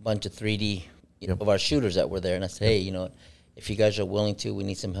a bunch of 3D of our shooters that were there, and I said, hey, if you guys are willing to, we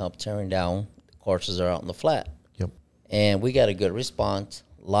need some help tearing down. The courses are out in the flat. Yep. And we got a good response.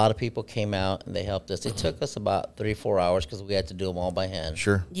 A lot of people came out and they helped us. It took us about 3-4 hours because we had to do them all by hand.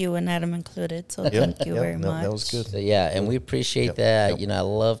 Sure. You and Adam included, so thank you very much. That was good. So, and we appreciate that.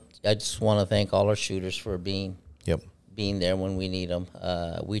 I just want to thank all our shooters for being there when we need them.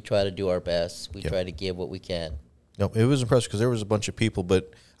 We try to do our best. We try to give what we can. No, it was impressive because there was a bunch of people,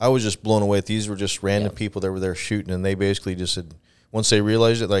 but I was just blown away. These were just random people that were there shooting, and they basically just said, once they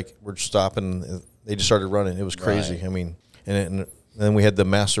realized it, like we're stopping, they just started running. It was crazy. Right. I mean, and then we had the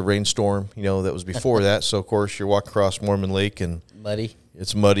massive rainstorm, that was before that. So of course you're walking across Mormon Lake and Muddy.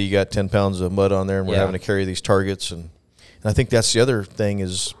 it's muddy. You got 10 pounds of mud on there, and we're having to carry these targets. And I think that's the other thing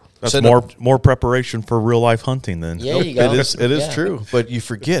is that's more preparation for real life hunting then. Yeah, you go. It is true, but you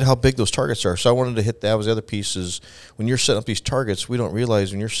forget how big those targets are. So I wanted to hit that was the other piece is when you're setting up these targets, we don't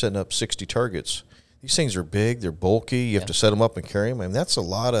realize when you're setting up 60 targets, these things are big, they're bulky. You have to set them up and carry them. I mean, that's a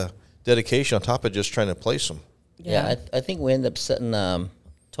lot of dedication on top of just trying to place them. Yeah, I think we end up setting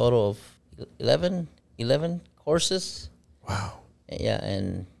total of 11 courses. Wow. Yeah,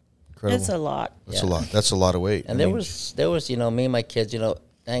 and Incredible. It's a lot. That's a lot. That's a lot of weight. And there was me and my kids,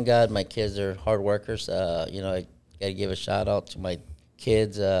 thank God my kids are hard workers. I got to give a shout out to my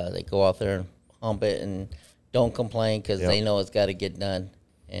kids. They go out there and hump it and don't complain because they know it's got to get done.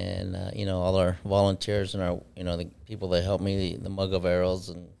 And, all our volunteers and our, the people that help me, the Mug of Arrows,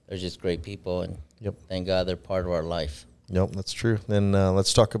 and they're just great people. And thank God they're part of our life. Yep, that's true. Then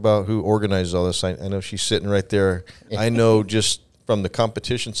let's talk about who organizes all this. I know she's sitting right there. I know just from the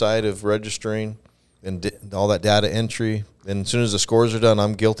competition side of registering and all that data entry. And as soon as the scores are done,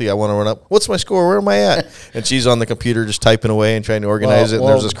 I'm guilty. I want to run up. What's my score? Where am I at? And she's on the computer just typing away and trying to organize it. And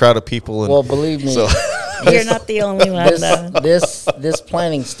there's this crowd of people. And believe me. So You're not the only one, though. This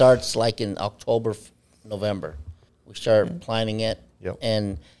planning starts like in October, November. We start planning it. Yep.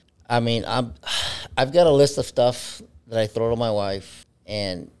 And, I mean, I've got a list of stuff that I throw to my wife,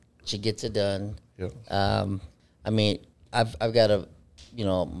 and she gets it done. Yep. I mean, I've got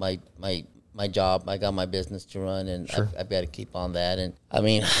my job. I got my business to run, and I've got to keep on that. And I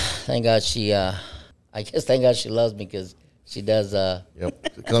mean, thank God thank God she loves me because she does.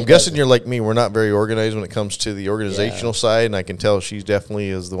 Yep. Because I'm guessing you're like me. We're not very organized when it comes to the organizational side, and I can tell she definitely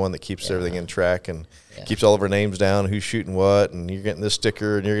is the one that keeps everything in track and keeps all of her names down, who's shooting what, and you're getting this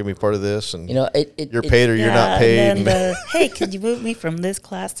sticker, and you're going to be part of this, and you're paid or you're not paid. And then hey, could you move me from this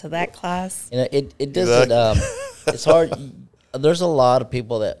class to that class? It doesn't. It's hard. There's a lot of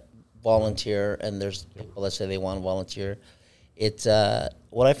people that volunteer, and there's people that say they want to volunteer. It's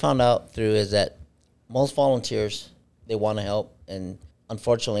what I found out through is that most volunteers, they want to help, and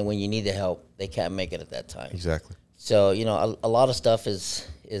unfortunately, when you need the help, they can't make it at that time. Exactly. So a lot of stuff is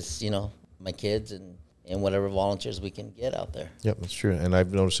my kids and whatever volunteers we can get out there. Yep, that's true, and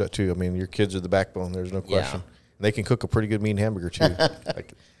I've noticed that too. I mean, your kids are the backbone. There's no question. And they can cook a pretty good mean hamburger too.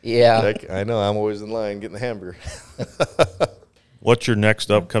 I know. I'm always in line getting the hamburger. What's your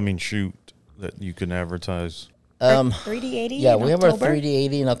next upcoming shoot that you can advertise? 3D80. Yeah, we have our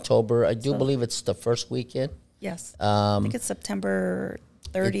 3D80 in October. I do believe it's the first weekend. Yes. I think it's September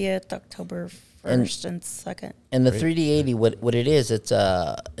 30th, October 1st and 2nd. And the 3D80, what it is, it's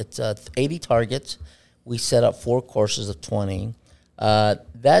 80 targets. We set up 4 courses of 20.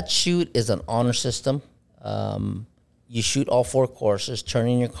 That shoot is an honor system. You shoot all 4 courses, turn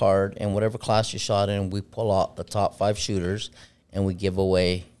in your card, and whatever class you shot in, we pull out the top 5 shooters, and we give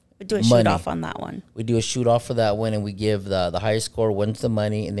away We do a money. shoot off on that one. We do a shoot off for that one, and we give the highest score wins the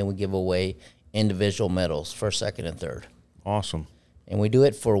money, and then we give away individual medals, first, second, and third. Awesome. And we do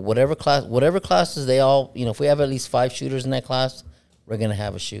it for whatever classes they all, if we have at least 5 shooters in that class, we're going to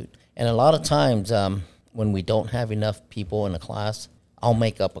have a shoot. And a lot of times when we don't have enough people in a class, I'll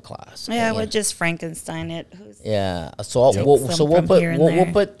make up a class. Yeah, we'll just Frankenstein it. Yeah. So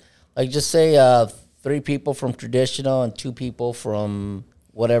we'll put like just say 3 people from traditional and 2 people from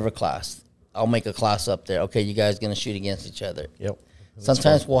whatever class. I'll make a class up there. Okay, you guys going to shoot against each other. Yep.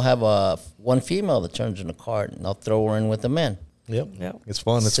 Sometimes we'll have one female that turns in a card, and I'll throw her in with the men. Yep. Yep. It's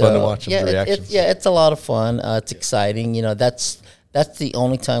fun. It's fun to watch the reactions. It's a lot of fun. It's exciting. That's the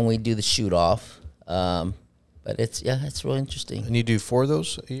only time we do the shoot off. But it's really interesting. And you do 4 of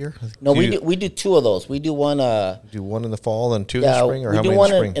those a year? No, we do 2 of those. We do one. Do one in the fall and 2 in the spring, or how many in the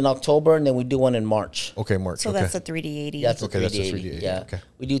spring? We do one in October, and then we do one in March. Okay, March. So that's a 3D80. That's a 3D80. Yeah. Okay.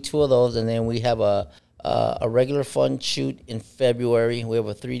 We do 2 of those, and then we have a regular fun shoot in February. We have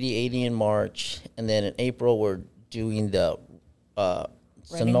a 3D80 in March, and then in April we're doing the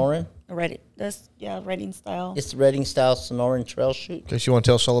Sonoran. Reading style. It's the Reading style Sonoran trail shoot. Okay, so you want to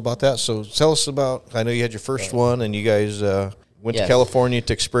tell us all about that? So tell us about, I know you had your first one, and you guys went to California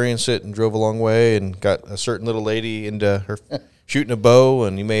to experience it and drove a long way and got a certain little lady into her shooting a bow,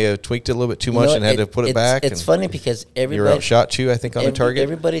 and you may have tweaked it a little bit too much and had to put it back. It's funny because everybody... You were outshot too, I think, on the target.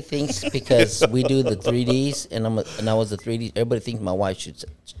 Everybody thinks because we do the 3Ds, and I was the 3D, everybody thinks my wife shoots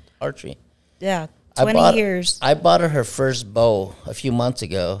archery. Yeah, 20 years. I bought her first bow a few months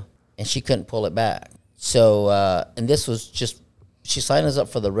ago, and she couldn't pull it back. So, and this was just, she signed us up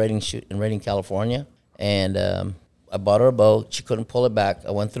for the Reading shoot in Reading, California. And I bought her a bow. She couldn't pull it back.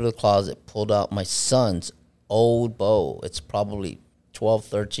 I went through the closet, pulled out my son's old bow. It's probably 12,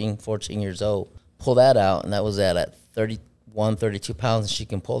 13, 14 years old. Pull that out, and that was at 31, 32 pounds, and she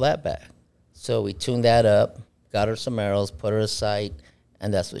can pull that back. So we tuned that up, got her some arrows, put her a sight,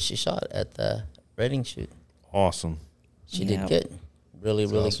 and that's what she shot at the Reading shoot. Awesome. She did good. Really,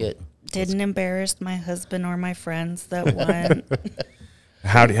 really awesome. good. Didn't embarrass my husband or my friends that won.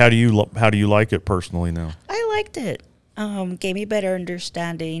 How do you like it personally now? I liked it. Gave me better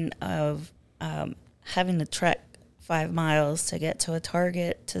understanding of having to trek 5 miles to get to a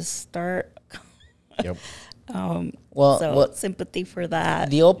target to start. Yep. Well, sympathy for that.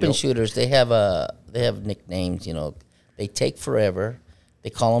 the open shooters, they have nicknames. They take forever. They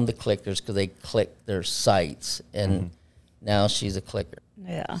call them the clickers because they click their sights, and now she's a clicker.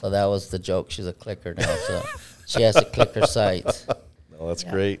 Yeah. So that was the joke. She's a clicker now, so she has to click her sights. Oh, that's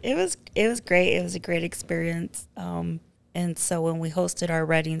great. It was great. It was a great experience. And so when we hosted our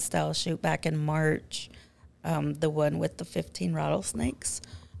Reading style shoot back in March, the one with the 15 rattlesnakes,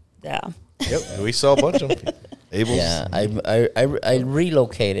 yeah. Yep, we saw a bunch of them. Abel's. Yeah, I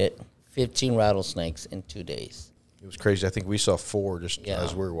relocated 15 rattlesnakes in 2 days. It was crazy. I think we saw 4 just Yeah.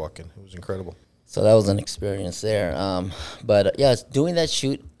 as we were walking. It was incredible. So that was an experience there. But yeah, doing that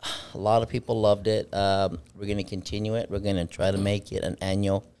shoot, a lot of people loved it. We're going to continue it. We're going to try to make it an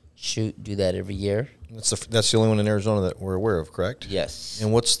annual shoot, do that every year. That's the only one in Arizona that we're aware of, correct? Yes.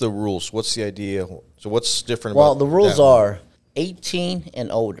 And what's the rules? What's the idea? So what's different Well, about the rules that one? are 18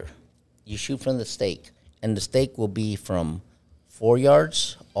 and older. You shoot from the stake, and the stake will be from 4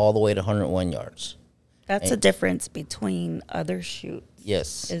 yards all the way to 101 yards. That's a difference between other shoots.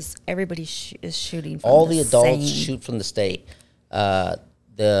 Yes. Is everybody is shooting from All the the adults same- shoot from the stake.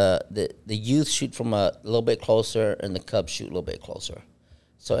 The youth shoot from a little bit closer, and the cubs shoot a little bit closer.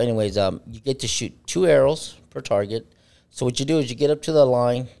 So anyways, you get to shoot 2 arrows per target. So what you do is you get up to the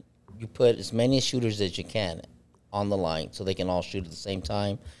line, you put as many shooters as you can on the line so they can all shoot at the same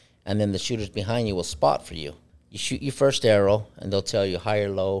time, and then the shooters behind you will spot for you. You shoot your first arrow, and they'll tell you high or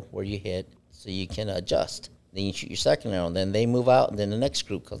low where you hit so you can adjust. Then you shoot your second arrow, and then they move out, and then the next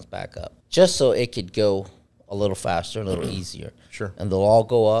group comes back up. Just so it could go a little faster, a little easier. Sure. And they'll all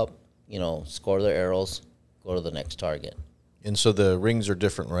go up, score their arrows, go to the next target. And so the rings are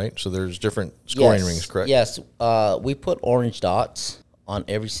different, right? So there's different scoring rings, correct? Yes. We put orange dots on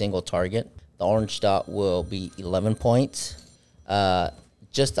every single target. The orange dot will be 11 points.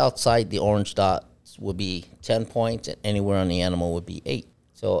 Just outside the orange dots will be 10 points, and anywhere on the animal would be 8.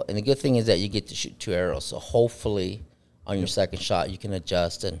 So, and the good thing is that you get to shoot 2 arrows. So hopefully on your second shot, you can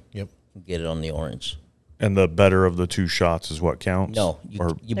adjust and get it on the orange. And the better of the 2 shots is what counts? No,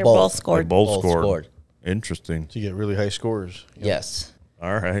 Or They're both scored. they both both scored. scored. Interesting. So you get really high scores. Yes.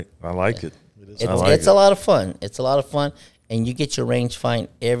 All right. I like it. It's a lot of fun. It's a lot of fun, and you get your range find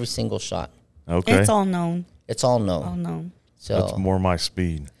every single shot. Okay. It's all known. It's all known. All known. So That's more my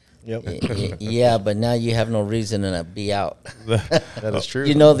speed. Yep. yeah, but now you have no reason to be out. That is true.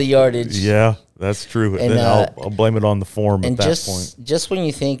 You know the yardage. Yeah, that's true. And, then I'll blame it on the form And at that point. just when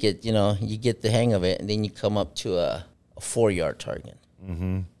you think it, you get the hang of it, and then you come up to a 4-yard target.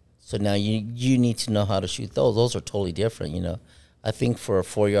 Mm-hmm. So now you need to know how to shoot those. Those are totally different. I think for a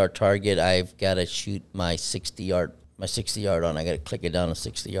 4-yard target, I've got to shoot my 60-yard on. I got to click it down to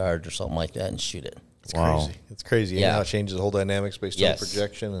 60 yards or something like that and shoot it. It's crazy. It's crazy. Yeah. Yeah. How it changes the whole dynamics based on Yes.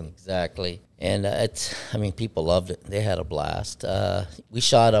 projection. And Exactly. And people loved it. They had a blast. We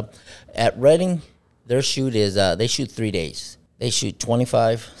shot up at Reading. Their shoot is, they shoot 3 days. They shoot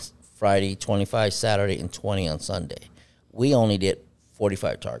 25 Friday, 25 Saturday, and 20 on Sunday. We only did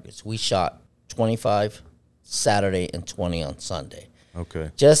 45 targets. We shot 25 Saturday and 20 on Sunday.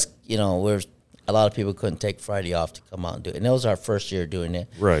 Okay. Just, a lot of people couldn't take Friday off to come out and do it. And that was our first year doing it.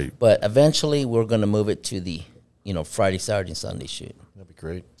 Right. But eventually we're going to move it to the, Friday, Saturday, and Sunday shoot. that'd be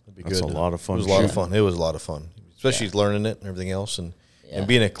great. That'd be That's good. a lot of fun. It was a lot of fun. It was a lot of fun, especially learning it and everything else, and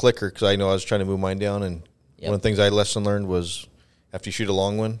being a clicker. Because I know I was trying to move mine down, and one of the things I lesson learned was after you shoot a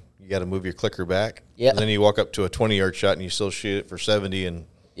long one, you got to move your clicker back. Yeah. And then you walk up to a 20-yard shot and you still shoot it for 70, and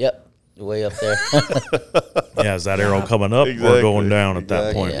Yep. You're way up there. Yeah, is that arrow coming up or Exactly. going down at that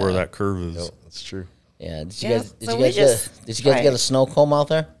Exactly. point where that curve is? that's true. Yeah. Did you Yeah, guys? Did so you we guys just get? Did you guys get a tried. snow comb out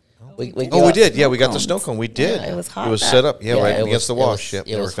there? We Oh, we got- did. Yeah, we got the cones. snow cone. We did. Yeah, it was hot It was out. set up. Yeah, right it against the was- wash. It Yep,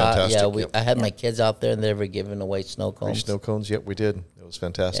 was, they were it was hot. fantastic. Yeah, Yep. I had my kids out there, and they were giving away snow Free cones. snow cones. Yep, we did. It was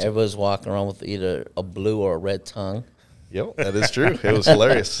fantastic. Everybody was walking around with either a blue or a red tongue. Yep, that is true. It was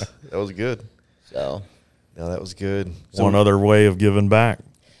hilarious. That was good. So, No, that was good. One other way of giving back.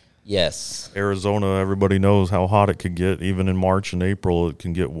 yes, Arizona, everybody knows how hot it could get. Even in March and April, it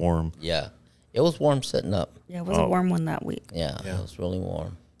can get warm. yeah, It was warm setting up. Yeah, it was a warm one that week. Yeah, Yeah. it was really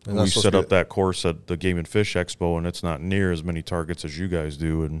warm. And We that's supposed set to up that course at the Game and Fish Expo, and it's not near as many targets as you guys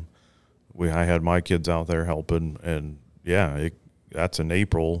do. And I had my kids out there helping, and that's in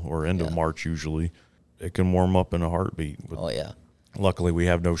April or end of March usually. It can warm up in a heartbeat. But Oh yeah. luckily, we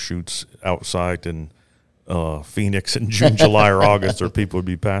have no shoots outside in Phoenix in June, July, or August, or people would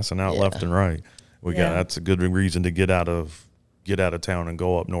be passing out left and right. That's a good reason to get out of town and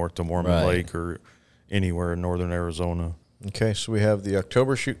go up north to Mormon Lake or anywhere in northern Arizona. Okay, so we have the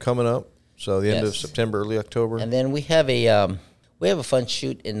October shoot coming up. So the end of September, early October. And then we have a fun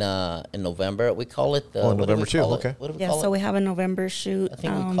shoot in November. We call it the November too. Okay. What do we Yeah, call so it? we have a November shoot. I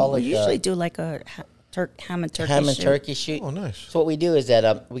think we call it, we usually do like a ham and turkey ham and shoot. turkey shoot. Oh, nice. So what we do is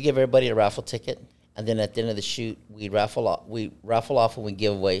that we give everybody a raffle ticket, and then at the end of the shoot, we raffle off and we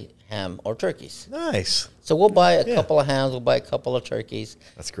give away ham or turkeys. Nice. So we'll buy a couple of hams, we'll buy a couple of turkeys.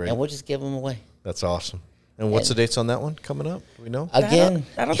 That's great. And we'll just give them away. That's awesome. And what's the dates on that one coming up? Do we know? Again,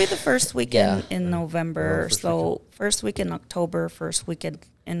 That'll be the first weekend in November. first So first week in October, first weekend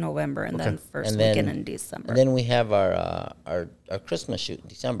in November, and then first weekend in December. and then we have our Christmas shoot in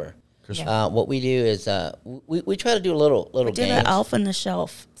December. What we do is we try to do little we did games. an elf on the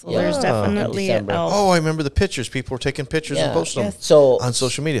shelf. So Yeah. there's definitely an December. elf. Oh, I remember the pictures. People were taking pictures and posting them So on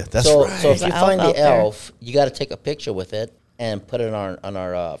social media. That's so right. so if There's you an find elf the out there. elf, you got to take a picture with it and put it on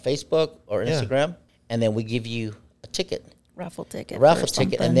our Facebook or Instagram, and then we give you a ticket, Raffle ticket. raffle or ticket,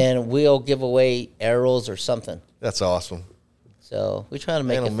 something. and then we'll give away arrows or something. That's awesome. So we try to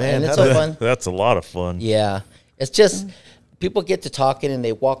make Man, oh, it fun. man, And it's how so did- fun. That's a lot of fun. Yeah, it's just people get to talking and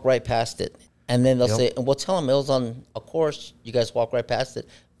they walk right past it, and then they'll say, and we'll tell them it was on a course. You guys walk right past it.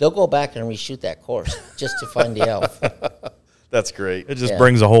 They'll go back and reshoot that course just to find the elf. That's great. It just Yeah.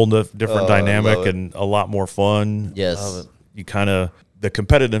 brings a whole different I love dynamic it. and a lot more fun. Yes. You kind of, the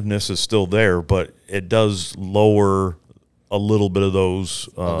competitiveness is still there, but it does lower a little bit of those.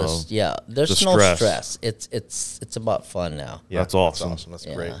 There's the no stress. stress. It's about fun now. Yeah, That's awesome. That's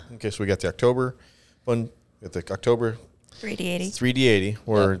Yeah. great. Okay, so we got the October one, got the October 3D80. 3D80,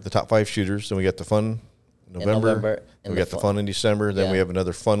 where the top 5 shooters. Then we got the fun November, November. and We the got the fun. fun in December. Then Yeah. we have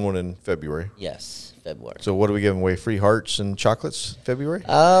another fun one in February. Yes, February. So what are we giving away? Free hearts and chocolates in February?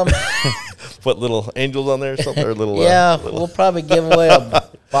 Um, Put little angels on there or something? Or little, yeah, little we'll probably give away a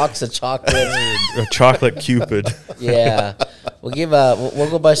box of chocolates. A chocolate Cupid. Yeah, we'll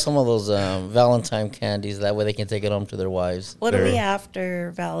go buy some of those Valentine candies. That way they can take it home to their wives. What'll be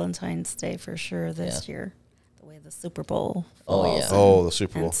after Valentine's Day for sure this year? The way the Super Bowl Oh, falls yeah. Oh, the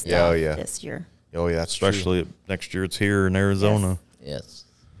Super and Bowl. stuff Yeah, oh, yeah. this year. Oh, yeah, that's true. Especially next year, it's here in Arizona. Yes.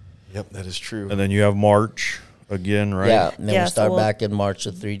 Yep, that is true. And then you have March again, right? Yeah, and then Yeah, we so start we'll- back in March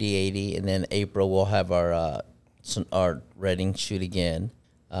of 3D80, and then April we'll have our Reading shoot again,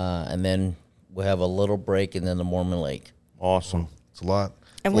 and then we'll have a little break, and then the Mormon Lake. Awesome. It's a lot.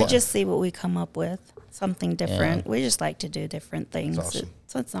 And A we lot. just see what we come up with, something different. We just like to do different things. awesome.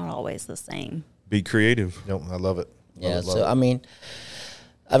 So it's not always the same. Be creative. Nope, I love it. Yeah, Love it, so love it.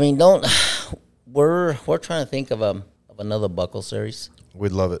 I mean, don't we're trying to think of another buckle series.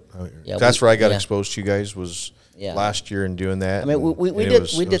 We'd love it. Yeah, That's we- where I got yeah. exposed to you guys was Yeah. last year and doing that. I mean, and- we and it did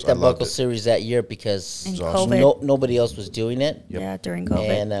was- we it did was- I that loved buckle it. series that year because And awesome. COVID. nobody else was doing it, Yeah, during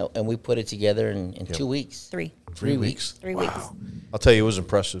COVID. and we put it together in 2 weeks. 3 weeks. 3 weeks. I'll tell you, it was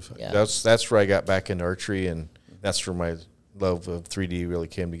impressive. Yeah. That's where I got back into archery, and that's where my love of 3D really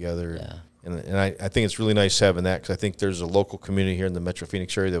came together. Yeah. And I think it's really nice having that because I think there's a local community here in the Metro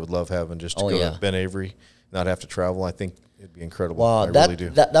Phoenix area that would love having just to Oh, go yeah. to Ben Avery, not have to travel. I think it'd be incredible. Wow, I really do.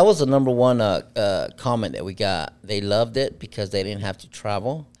 that was the number one comment that we got. They loved it because they didn't have to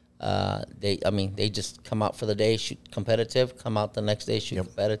travel. They just come out for the day, shoot competitive, come out the next day, shoot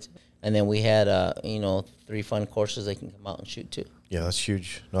competitive, and then we had 3 fun courses they can come out and shoot too. Yeah, that's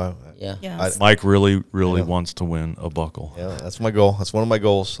huge. No, Yeah, Yes. Mike really wants to win a buckle. yeah, that's my goal. That's one of my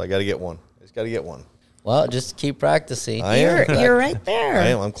goals. I got to get one. I just got to get one. Well, just keep practicing. I am. You're right there. I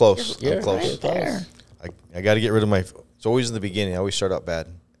am. I'm close. You're I'm close. right there. I got to get rid of my. It's always in the beginning. I always start out bad.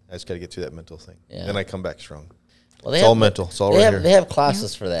 I just got to get through that mental thing. Yeah. Then I come back strong. Well, It's all mental. It's all they right have, here. They have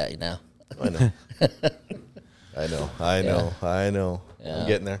classes for that, you know. I know. I know. Yeah. I'm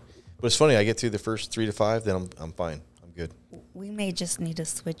getting there. But it's funny. I get through the first 3 to 5, then I'm fine. I'm good. We may just need to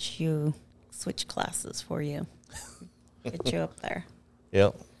switch classes for you. Get you up there. Yeah.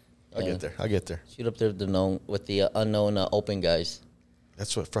 I'll Yeah. get there. I'll get there. Shoot up there with the unknown open guys.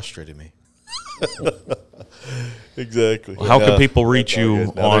 That's what frustrated me. Exactly. How can people reach you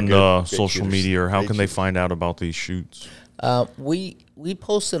good. No, on they're good. Great social shooters. media, or how Great can they shooters. find out about these shoots? We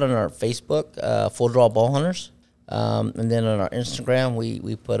posted on our Facebook, Full Draw Bowhunters. And then on our Instagram,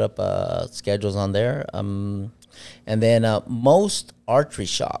 we put up schedules on there. And then most archery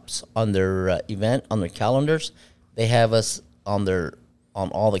shops on their on their calendars, they have us on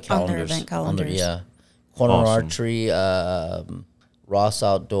all the calendars. event calendars. Corner Awesome. Archery, Ross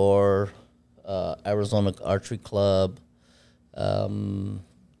Outdoor, Arizona Archery Club,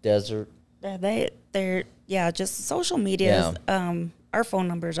 Desert. Yeah, they're just social media. Our phone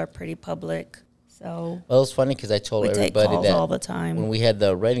numbers are pretty public, so Well, it was funny because I told we take everybody calls that all the time. when we had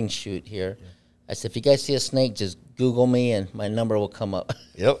the writing shoot here, I said, if you guys see a snake, just Google me and my number will come up.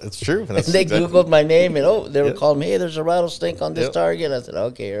 Yep, it's true. And That's they Googled my name and they were Yep. calling me, hey, there's a rattlesnake on this Yep. target. I said,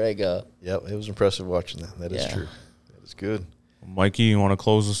 okay, here I go. Yep, it was impressive watching that. That is Yeah. true. That is good. Mikey, you want to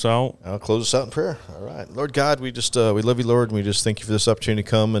close us out? I'll close us out in prayer. All right. Lord God, we just we love you, Lord, and we just thank you for this opportunity to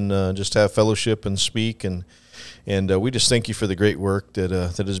come and just have fellowship and speak, and we just thank you for the great work that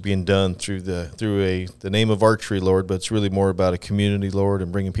is being done through the name of archery, Lord, but it's really more about a community, Lord,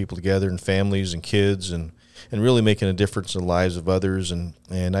 and bringing people together and families and kids and really making a difference in the lives of others. And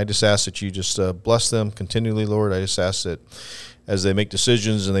I just ask that you just bless them continually, Lord. I just ask that as they make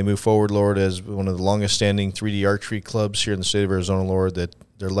decisions and they move forward, Lord, as one of the longest-standing 3D archery clubs here in the state of Arizona, Lord, that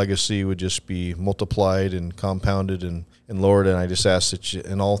their legacy would just be multiplied and compounded. And Lord, and I just ask that you,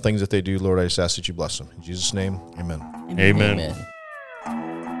 in all things that they do, Lord, I just ask that you bless them. In Jesus' name, amen. Amen. Amen.